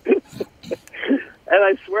awful. And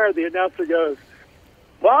I swear the announcer goes,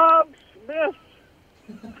 Bob Smith.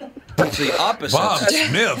 That's the opposite. Bob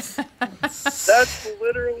Smith. That's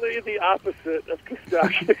literally the opposite of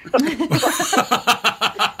Kostaki.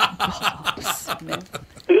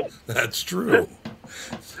 That's true.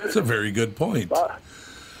 That's a very good point.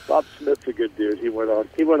 Bob Smith's a good dude. He went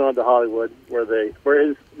on to Hollywood, where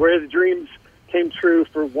his dreams came true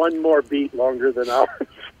for one more beat longer than ours.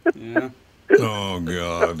 Yeah. Oh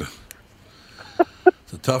God.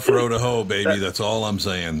 It's a tough road to hoe, baby. That's all I'm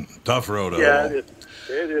saying. Tough road to hoe. Yeah,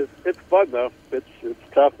 it is. It's fun though. It's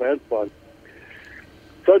tough and fun.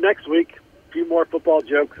 So next week, a few more football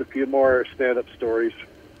jokes, a few more stand-up stories.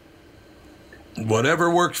 Whatever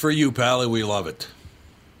works for you, Pally. We love it.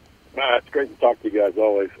 It's great to talk to you guys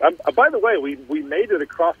always. By the way, we made it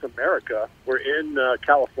across America. We're in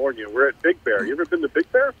California. We're at Big Bear. You ever been to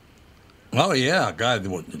Big Bear? Oh yeah, God.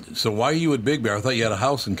 So why are you at Big Bear? I thought you had a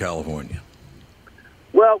house in California.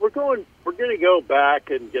 Well, we're going to go back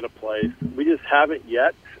and get a place. We just haven't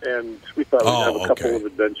yet, and we thought we'd have a couple of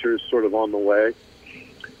adventures sort of on the way.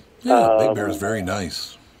 Yeah, Big Bear is very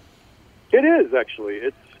nice. It is actually.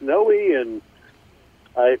 It's snowy, and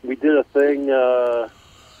we did a thing. Yeah,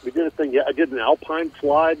 I did an alpine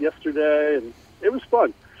slide yesterday, and it was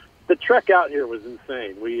fun. The trek out here was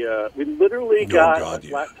insane. We literally got a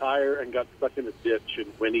flat tire and got stuck in a ditch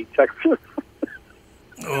in Winnie, Texas.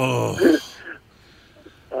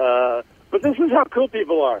 But this is how cool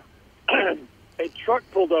people are. A truck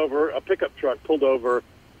pulled over, a pickup truck pulled over,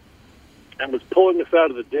 and was pulling us out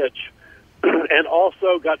of the ditch, and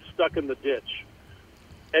also got stuck in the ditch.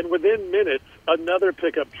 And within minutes, another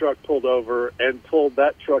pickup truck pulled over and pulled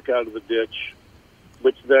that truck out of the ditch,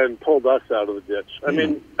 which then pulled us out of the ditch. I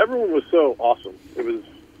mean, everyone was so awesome. It was,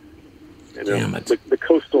 Damn it. The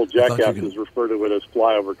coastal jackasses refer to it as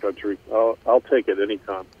flyover country. I'll take it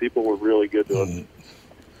anytime. People were really good to us.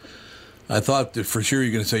 I thought that for sure you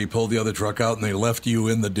were going to say you pulled the other truck out and they left you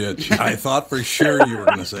in the ditch. I thought for sure you were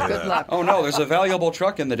going to say that. Luck. Oh, no, there's a valuable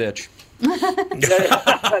truck in the ditch. Never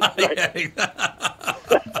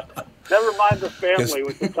mind the family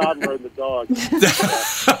with the toddler and the dog.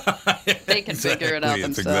 They can figure it out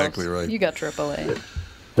themselves. Exactly right. You got AAA.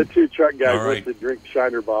 The 2 truck guys went to drink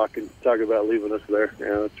Shinerbach and talk about leaving us there.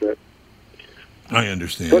 Yeah, that's right. I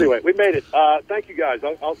understand. So anyway, we made it. Thank you guys.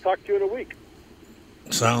 I'll talk to you in a week.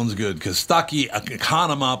 Sounds good. Kostaki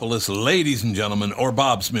Economopoulos, ladies and gentlemen, or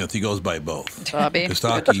Bob Smith. He goes by both. Bobby.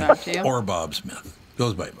 Kostaki or Bob Smith.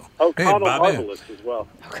 Goes by both. O'Connell Marvelous as well.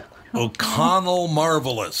 O'Connell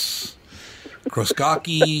Marvelous.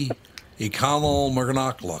 Kostaki O'Connell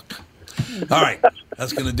Marganokluk. All right.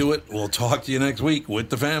 That's going to do it. We'll talk to you next week with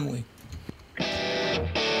the family.